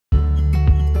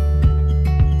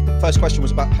first question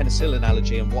was about penicillin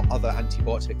allergy and what other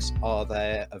antibiotics are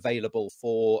there available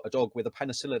for a dog with a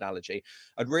penicillin allergy.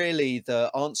 And really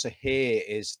the answer here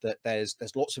is that there's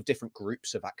lots of different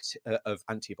groups of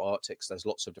antibiotics. There's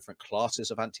lots of different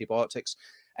classes of antibiotics,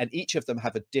 and each of them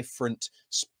have a different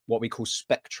what we call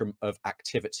spectrum of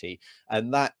activity.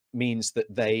 And that means that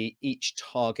they each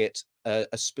target a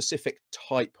specific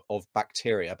type of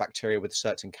bacteria with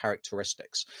certain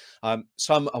characteristics.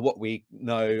 Some are what we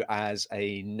know as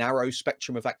a narrow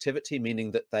spectrum of activity,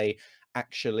 meaning that they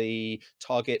actually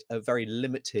target a very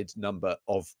limited number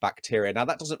of bacteria. Now,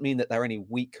 that doesn't mean that they're any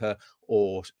weaker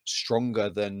or stronger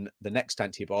than the next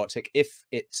antibiotic.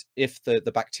 If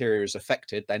the bacteria is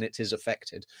affected, then it is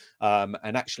affected.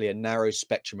 And actually a narrow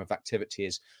spectrum of activity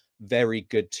is very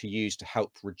good to use to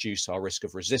help reduce our risk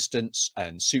of resistance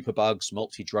and superbugs,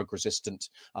 multi-drug resistant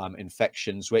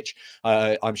infections, which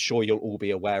I'm sure you'll all be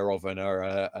aware of and are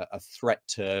a threat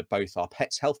to both our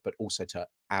pets' health, but also to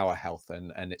our health.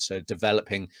 And it's a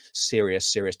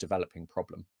serious developing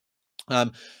problem.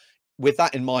 With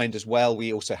that in mind as well,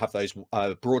 we also have those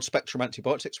broad spectrum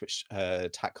antibiotics, which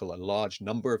tackle a large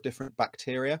number of different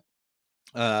bacteria.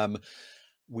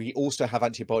 We also have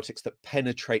antibiotics that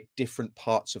penetrate different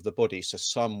parts of the body. So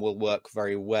some will work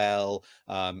very well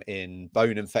in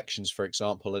bone infections, for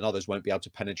example, and others won't be able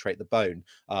to penetrate the bone.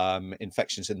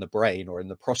 Infections in the brain or in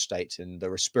the prostate, in the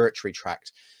respiratory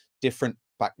tract, different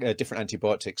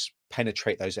antibiotics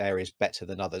penetrate those areas better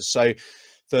than others. So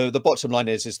the bottom line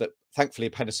is that thankfully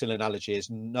penicillin allergy is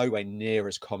nowhere near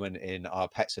as common in our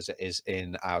pets as it is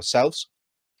in ourselves.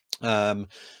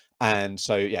 And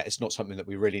so, yeah, it's not something that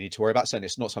we really need to worry about. Certainly,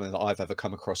 it's not something that I've ever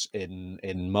come across in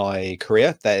my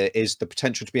career. There is the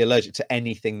potential to be allergic to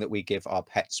anything that we give our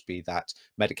pets, be that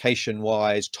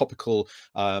medication-wise, topical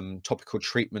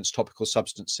treatments, topical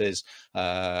substances,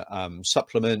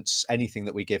 supplements. Anything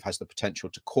that we give has the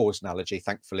potential to cause an allergy.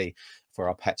 Thankfully, for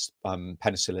our pets,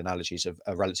 penicillin allergies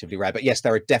are relatively rare. But yes,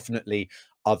 there are definitely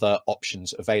other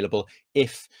options available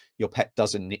if your pet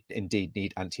doesn't indeed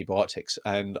need antibiotics.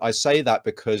 And I say that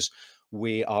because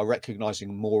we are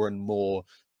recognizing more and more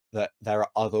that there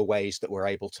are other ways that we're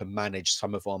able to manage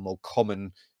some of our more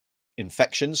common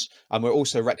infections. And we're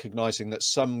also recognizing that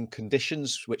some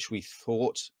conditions which we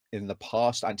thought in the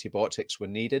past antibiotics were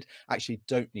needed actually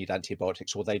don't need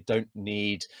antibiotics, or they don't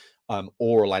need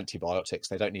oral antibiotics.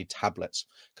 They don't need tablets,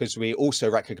 because we also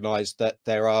recognize that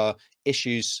there are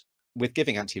issues with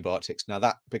giving antibiotics now,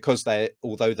 that because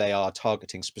although they are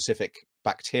targeting specific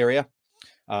bacteria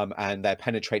and they're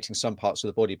penetrating some parts of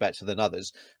the body better than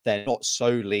others, they're not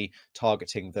solely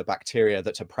targeting the bacteria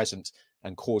that are present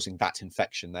and causing that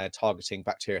infection. They're targeting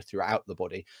bacteria throughout the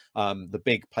body. The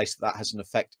big place that has an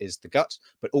effect is the gut,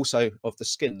 but also of the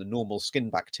skin, the normal skin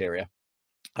bacteria.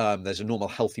 There's a normal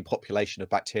healthy population of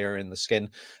bacteria in the skin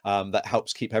that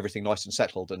helps keep everything nice and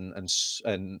settled,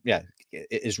 and yeah,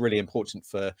 it is really important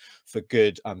for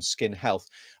good skin health.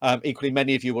 Equally,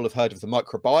 many of you will have heard of the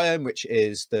microbiome, which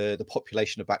is the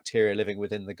population of bacteria living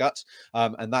within the gut,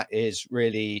 and that is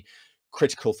really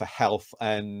critical for health,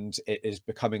 and it is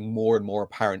becoming more and more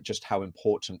apparent just how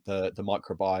important the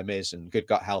microbiome is, and good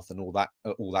gut health and all that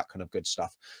kind of good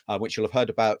stuff, which you'll have heard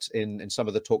about in some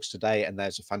of the talks today. And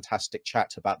there's a fantastic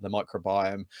chat about the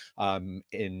microbiome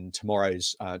in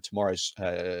tomorrow's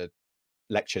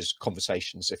lectures,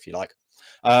 conversations, if you like.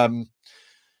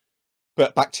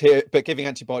 But giving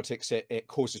antibiotics, it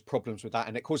causes problems with that,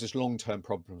 and it causes long-term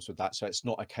problems with that. So it's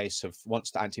not a case of once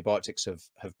the antibiotics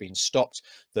have been stopped,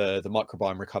 the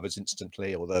microbiome recovers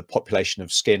instantly, or the population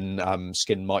of skin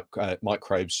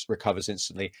microbes recovers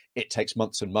instantly. It takes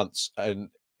months and months, and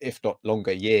if not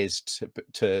longer, years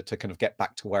to kind of get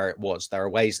back to where it was. There are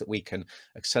ways that we can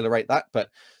accelerate that, but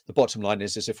the bottom line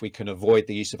is if we can avoid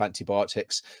the use of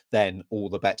antibiotics, then all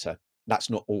the better.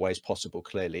 That's not always possible,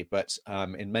 clearly, but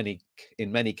in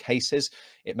many cases,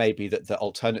 it may be that the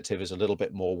alternative is a little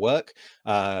bit more work,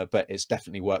 but it's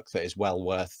definitely work that is well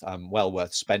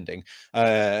worth spending.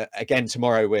 Again,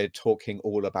 tomorrow we're talking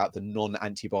all about the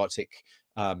non-antibiotic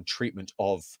treatment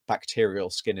of bacterial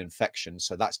skin infections.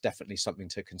 So that's definitely something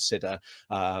to consider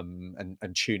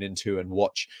and tune into and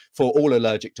watch for all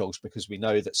allergic dogs, because we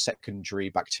know that secondary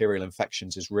bacterial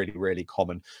infections is really, really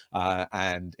common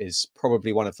and is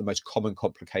probably one of the most common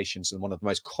complications and one of the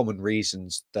most common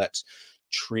reasons that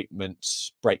treatment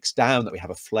breaks down, that we have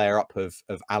a flare up of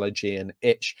allergy and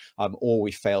itch, or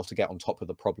we fail to get on top of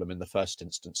the problem in the first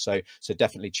instance. So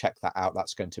definitely check that out.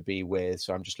 That's going to be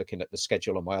so I'm just looking at the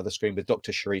schedule on my other screen, with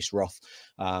Dr. Charisse Roth,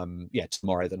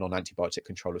 tomorrow, the non-antibiotic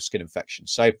control of skin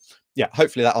infections. So yeah,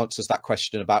 hopefully that answers that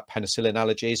question about penicillin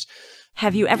allergies.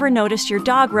 Have you ever noticed your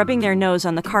dog rubbing their nose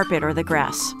on the carpet or the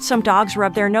grass? Some dogs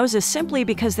rub their noses simply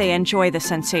because they enjoy the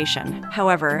sensation.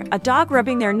 However, a dog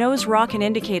rubbing their nose raw can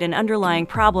indicate an underlying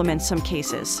problem in some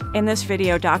cases. In this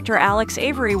video, Dr. Alex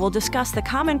Avery will discuss the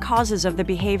common causes of the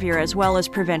behavior as well as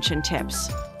prevention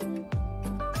tips.